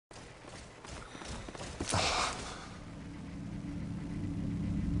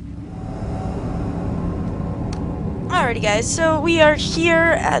Alrighty guys, so we are here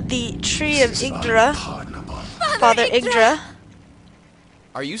at the Tree of Yggdra, Father Yggdra.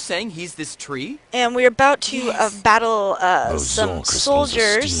 Are you saying he's this tree? And we're about to battle Those some soul crystals are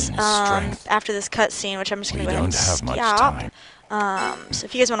soldiers stealing his strength. after this cutscene, which I'm just going to We go ahead and don't have much stop. time. So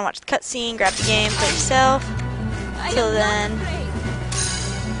if you guys want to watch the cutscene, grab the game, play yourself. Till then...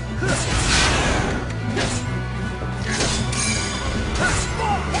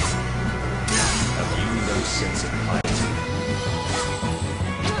 Have you no sense of piety?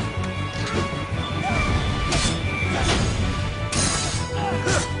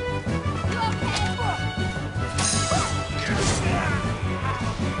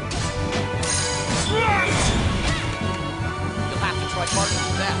 You'll have to try harder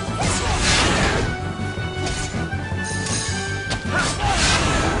than that.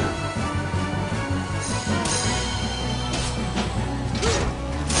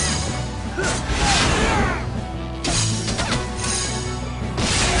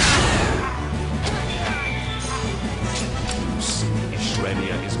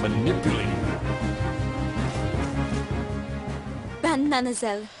 Shredia is manipulating you.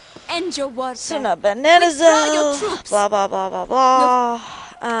 Bananazel, end your warfare. Suna Bananazel, your troops. blah blah blah blah blah.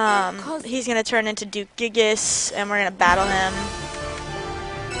 He's gonna turn into Duke Gigas, and we're gonna battle him.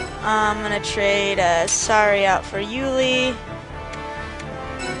 I'm gonna trade Sari out for Yuli,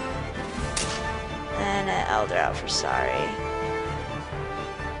 and Elder out for Sari.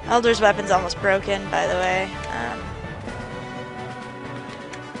 Elder's weapon's almost broken, by the way.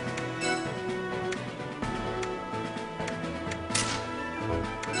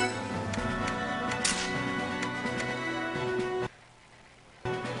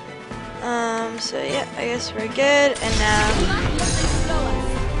 So yeah, I guess we're good, and now...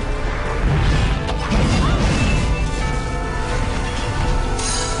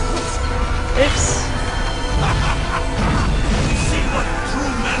 Oops. See what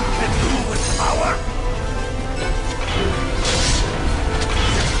true men can do with power?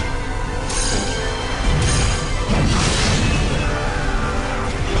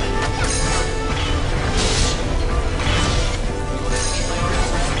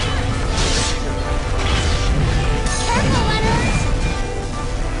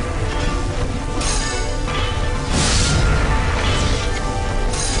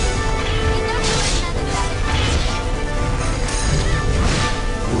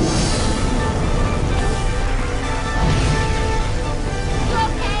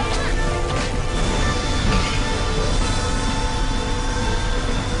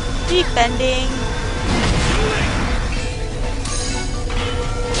 Defending.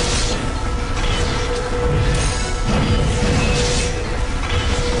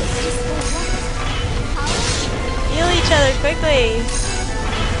 Heal each other quickly.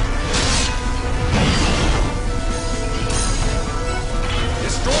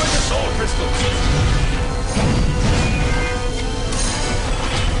 Destroy the soul crystals.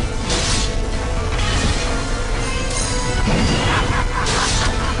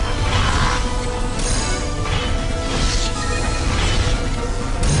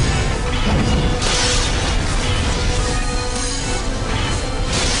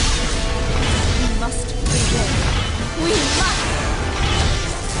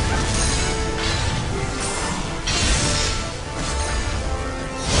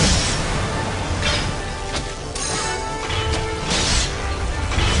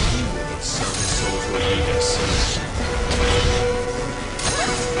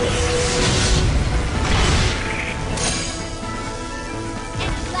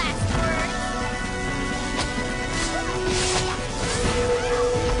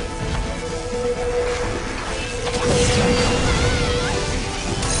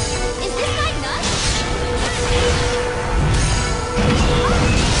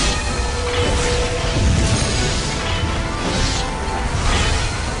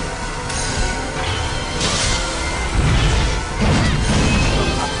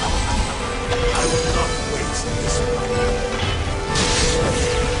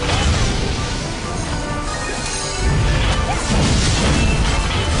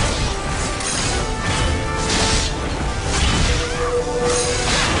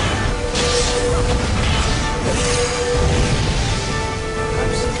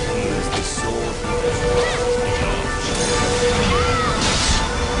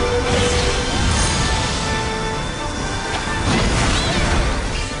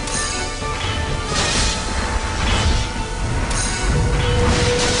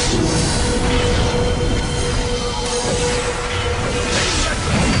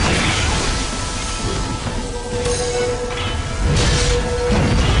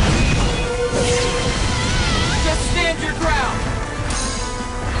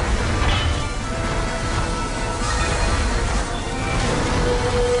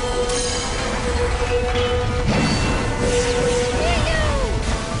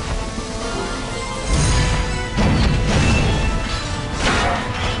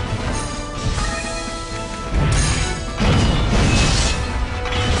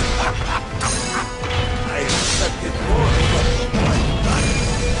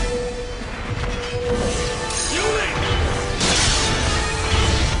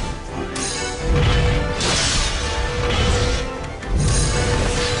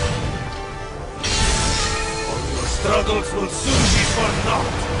 struggles will soon be for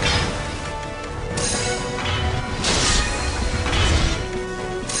naught.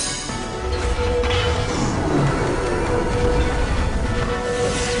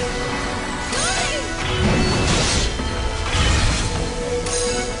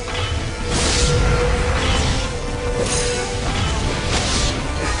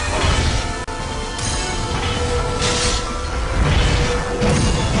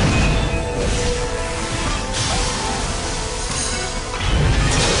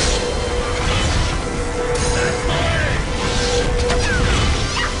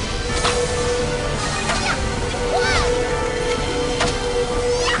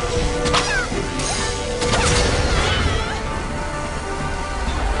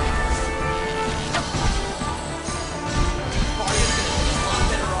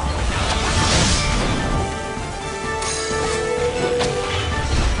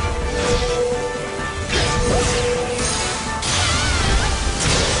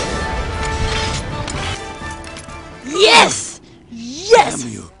 Yes! Yes!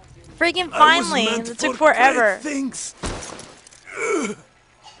 Damn you. Freaking I was finally! meant It took for forever. great things.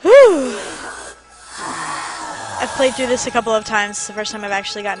 Whew. I've played through this a couple of times. It's the first time I've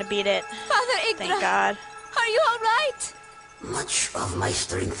actually gotten to beat it. Father Thank Yggdra, God. are you all right? Much of my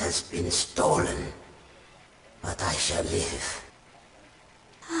strength has been stolen, but I shall live.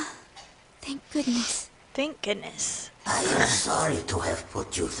 Thank goodness. Thank goodness. I am sorry to have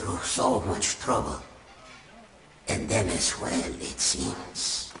put you through so much trouble. And them as well, it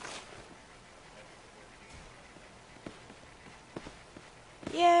seems.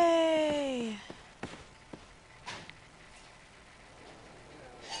 Yay!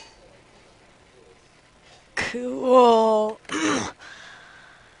 Cool.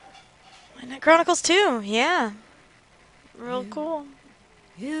 And Chronicles 2, yeah. Real cool.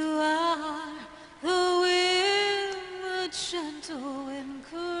 You are the wind, gentle and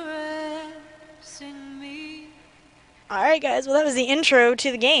caressing me. Alright guys, well that was the intro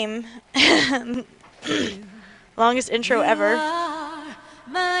to the game. Longest intro You ever. are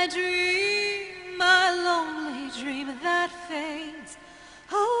my dream, my lonely dream that fades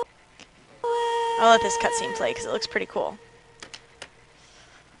away. I'll let this cutscene play because it looks pretty cool.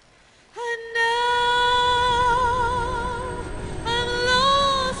 And now I'm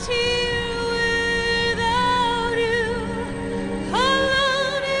lost here without you,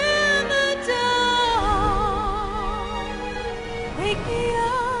 alone in the dark. Wake me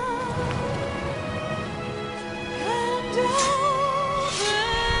up and open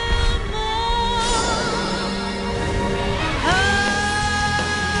my eyes.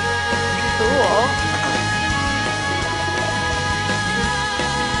 Cool.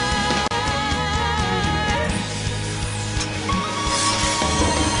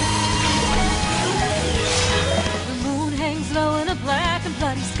 The moon hangs low in a black and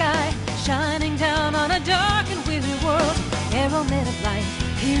bloody sky, shining down on a dark and weary world. Arrow made of light,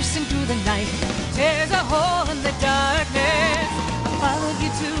 piercing through the night, tears a hole in the darkness. I followed you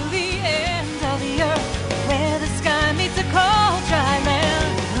to the end of the earth, where the sky meets a cold, dry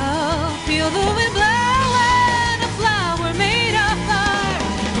land. Oh, feel the wind blow and a flower made of fire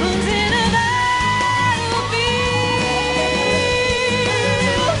blooms in a battlefield.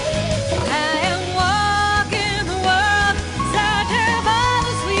 I am walking the world, surrounded by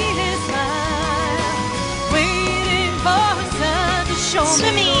the sweetest smile, waiting for a sun to show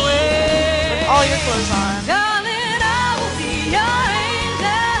me the way. With all your clothes on. Darling, I will be your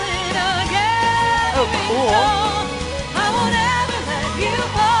angel in a gale. Oh, cool. I won't ever let you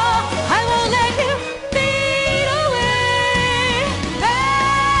fall. I won't let you fade away.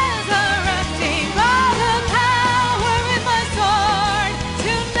 Resurrecting all the power in my sword.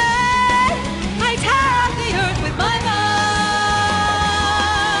 Tonight, I tear up the earth with my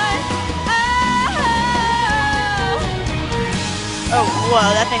mind. Oh,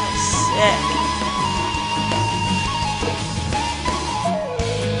 whoa, that thing was sick.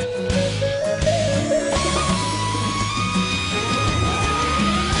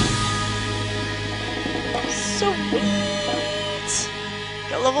 Sweet!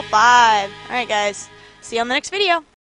 Go level 5. Alright guys, see you on the next video.